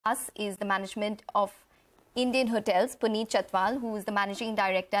us is the management of Indian Hotels, Puneet Chhatwal, who is the managing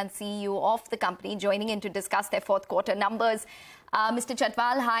director and CEO of the company, joining in to discuss their fourth quarter numbers. Mr.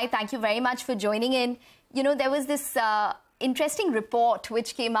 Chhatwal, hi, thank you very much for joining in. You know, there was this interesting report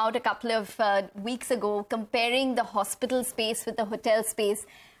which came out a couple of weeks ago comparing the hospital space with the hotel space.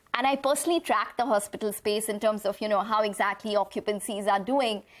 And I personally track the hospital space in terms of, how exactly occupancies are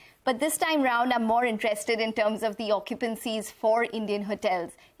doing. But this time round, I'm more interested in terms of the occupancies for Indian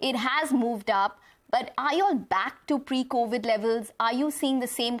hotels. It has moved up, but are you all back to pre-COVID levels? Are you seeing the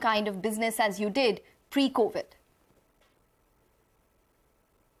same kind of business as you did pre-COVID?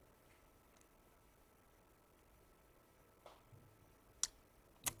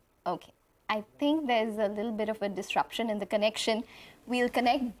 Okay. I think there's a little bit of a disruption in the connection. We'll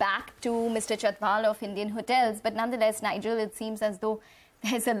connect back to Mr. Chhatwal of Indian Hotels. But nonetheless, Nigel, it seems as though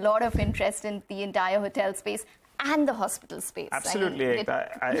there's a lot of interest in the entire hotel space and the hospital space. Absolutely,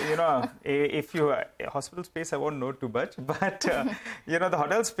 Ekta. If you hospital space, I won't know too much, but the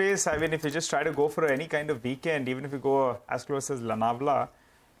hotel space. I mean, if you just try to go for any kind of weekend, even if you go as close as Lonavala,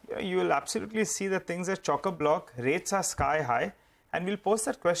 you will absolutely see that things are chock-a-block. Rates are sky high, and we'll pose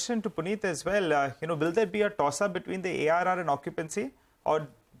that question to Puneet as well. Will there be a toss-up between the ARR and occupancy, or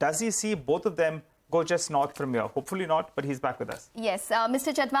does he see both of them go just north from here? Hopefully not, but he's back with us. Yes,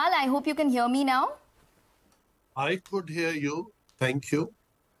 Mr. Chhatwal, I hope you can hear me now. I could hear you. Thank you.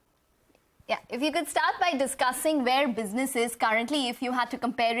 Yeah, if you could start by discussing where business is currently, if you had to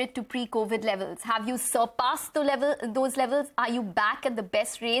compare it to pre-COVID levels. Have you surpassed those levels? Are you back at the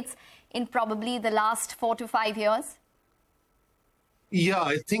best rates in probably the last 4 to 5 years? Yeah,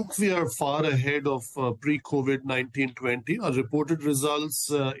 I think we are far ahead of pre-COVID 1920. Our reported results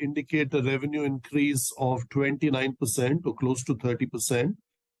indicate a revenue increase of 29% or close to 30%.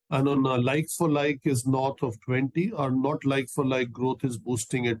 And on a like-for-like is north of 20. Our not like-for-like growth is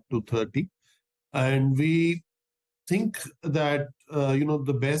boosting it to 30. And we think that,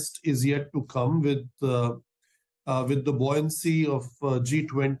 the best is yet to come with the buoyancy of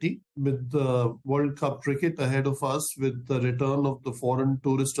G20, with the World Cup cricket ahead of us, with the return of the foreign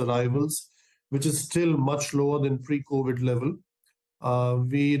tourist arrivals, which is still much lower than pre-COVID level.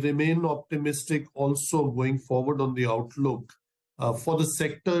 We remain optimistic also going forward on the outlook for the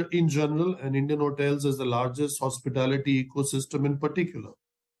sector in general, and Indian Hotels as the largest hospitality ecosystem in particular.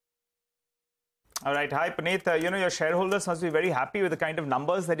 All right. Hi, Puneet. Your shareholders must be very happy with the kind of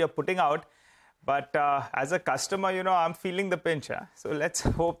numbers that you're putting out. But as a customer, I'm feeling the pinch. So let's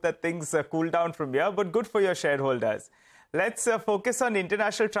hope that things cool down from here. But good for your shareholders. Let's focus on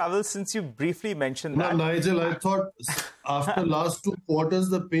international travel since you briefly mentioned that. No, Nigel, I thought after last 2 quarters,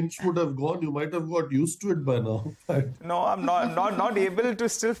 the pinch would have gone. You might have got used to it by now. No, I'm not able to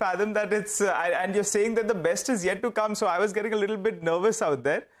still fathom that it's... and you're saying that the best is yet to come. So I was getting a little bit nervous out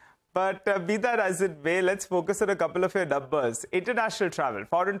there. But be that as it may, let's focus on a couple of your numbers. International travel,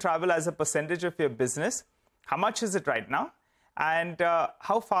 foreign travel as a percentage of your business. How much is it right now? And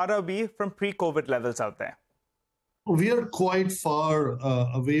how far are we from pre-COVID levels out there? We are quite far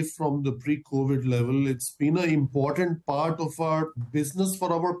away from the pre-COVID level. It's been an important part of our business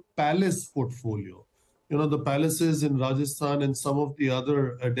for our palace portfolio. The palaces in Rajasthan and some of the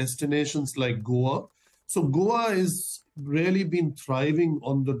other destinations like Goa. So Goa is really been thriving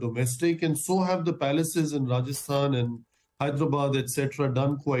on the domestic, and so have the palaces in Rajasthan and Hyderabad, etc.,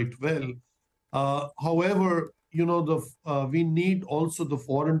 done quite well. However, we need also the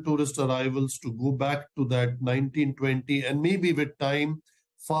foreign tourist arrivals to go back to that 1920 and maybe with time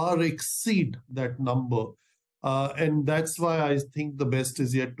far exceed that number. And that's why I think the best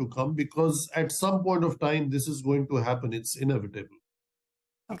is yet to come, because at some point of time, this is going to happen. It's inevitable.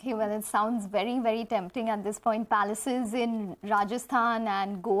 Okay, well, it sounds very, very tempting at this point. Palaces in Rajasthan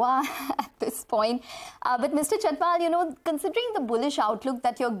and Goa at this point. But Mr. Chhatwal, considering the bullish outlook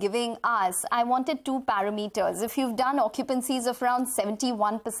that you're giving us, I wanted 2 parameters. If you've done occupancies of around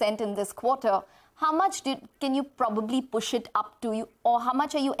 71% in this quarter, how much can you probably push it up to, or how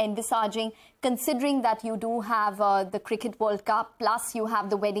much are you envisaging, considering that you do have the Cricket World Cup, plus you have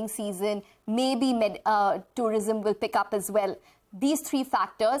the wedding season, maybe tourism will pick up as well? These 3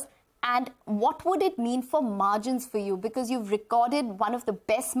 factors, and what would it mean for margins for you? Because you've recorded one of the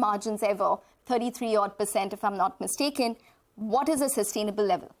best margins ever, 33% if I'm not mistaken. What is a sustainable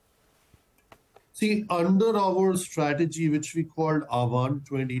level? See, under our strategy, which we called Avant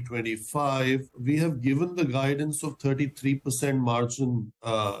 2025, we have given the guidance of 33% margin.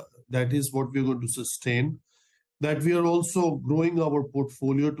 That is what we're going to sustain. That we are also growing our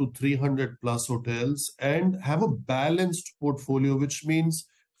portfolio to 300 plus hotels and have a balanced portfolio, which means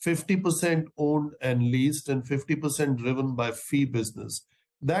 50% owned and leased and 50% driven by fee business.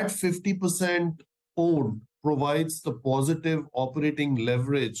 that 50% owned provides the positive operating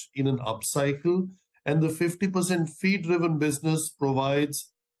leverage in an upcycle, and the 50% fee-driven business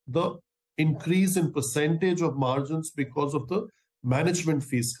provides the increase in percentage of margins because of the management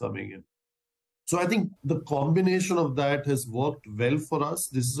fees coming in. So I think the combination of that has worked well for us.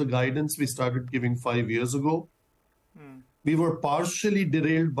 This is a guidance we started giving 5 years ago. We were partially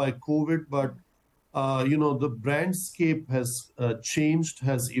derailed by COVID, but the brandscape has changed,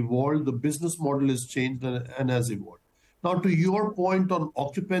 has evolved. The business model has changed and has evolved. Now, to your point on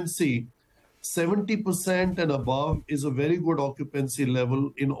occupancy, 70% and above is a very good occupancy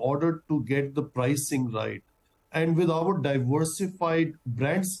level in order to get the pricing right. And with our diversified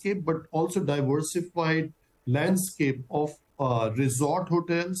brandscape, but also diversified landscape of resort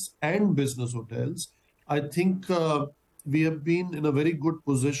hotels and business hotels, I think we have been in a very good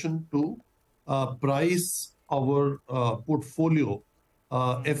position to price our portfolio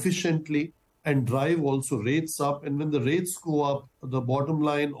efficiently and drive also rates up. And when the rates go up, the bottom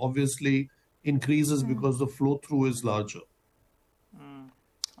line obviously increases because the flow through is larger.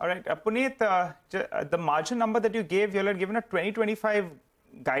 All right, Puneet, the margin number that you gave, you had given a 2025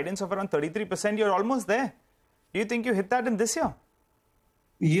 guidance of around 33%. You're almost there. Do you think you hit that in this year?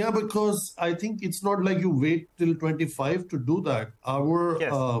 Yeah, because I think it's not like you wait till 25 to do that.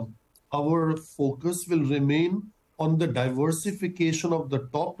 Our focus will remain on the diversification of the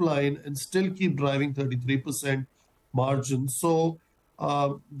top line and still keep driving 33% margin. So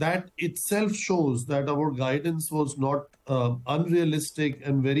that itself shows that our guidance was not unrealistic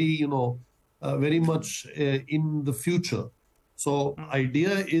and very much in the future. So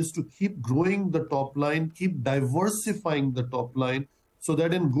idea is to keep growing the top line, keep diversifying the top line, so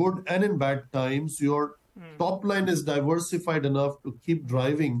that in good and in bad times, your top line is diversified enough to keep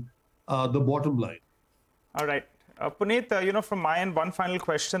driving the bottom line. All right. Puneet, from my end, one final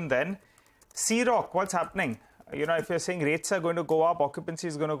question then. Sea Rock, what's happening? If you're saying rates are going to go up, occupancy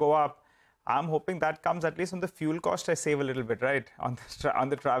is going to go up, I'm hoping that comes at least on the fuel cost. I save a little bit, right? On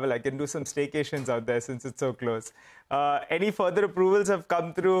the travel, I can do some staycations out there since it's so close. Any further approvals have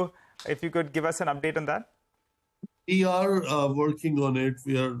come through? If you could give us an update on that. We are working on it.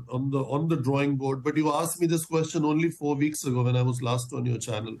 We are on the drawing board. But you asked me this question only 4 weeks ago when I was last on your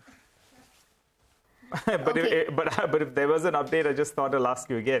channel. but if there was an update, I just thought I'll ask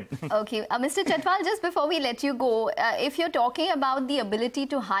you again. Okay, Mr. Chhatwal, just before we let you go, if you're talking about the ability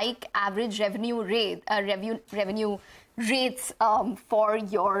to hike average revenue rates for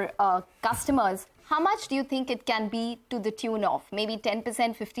your customers, how much do you think it can be to the tune of? Maybe 10%,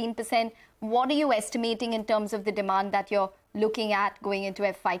 15%? What are you estimating in terms of the demand that you're looking at going into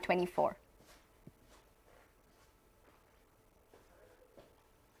FY24?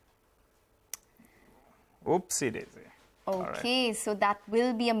 Oopsie daisy. Okay, right. So that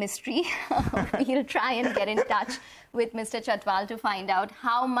will be a mystery. We'll try and get in touch with Mr. Chhatwal to find out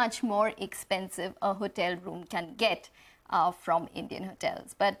how much more expensive a hotel room can get from Indian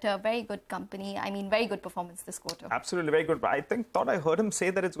Hotels. But very good company. I mean, very good performance this quarter. Absolutely, very good. I thought I heard him say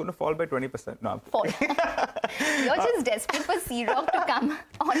that it's going to fall by 20%. No. You're just desperate for Sea Rock to come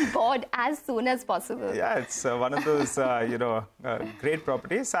on board as soon as possible. Yeah, it's one of those, great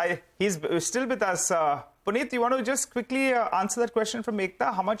properties. He's still with us. Puneet, you want to just quickly answer that question from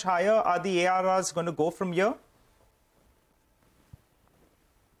Ekta? How much higher are the ARRs going to go from here?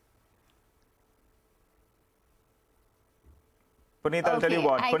 Puneet, I'll tell you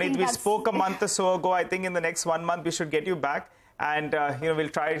what. Puneet, we spoke a month or so ago. I think in the next 1 month, we should get you back. And, we'll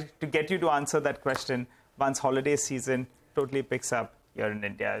try to get you to answer that question once holiday season totally picks up here in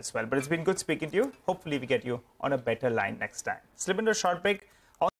India as well. But it's been good speaking to you. Hopefully, we get you on a better line next time. Slip into a short break.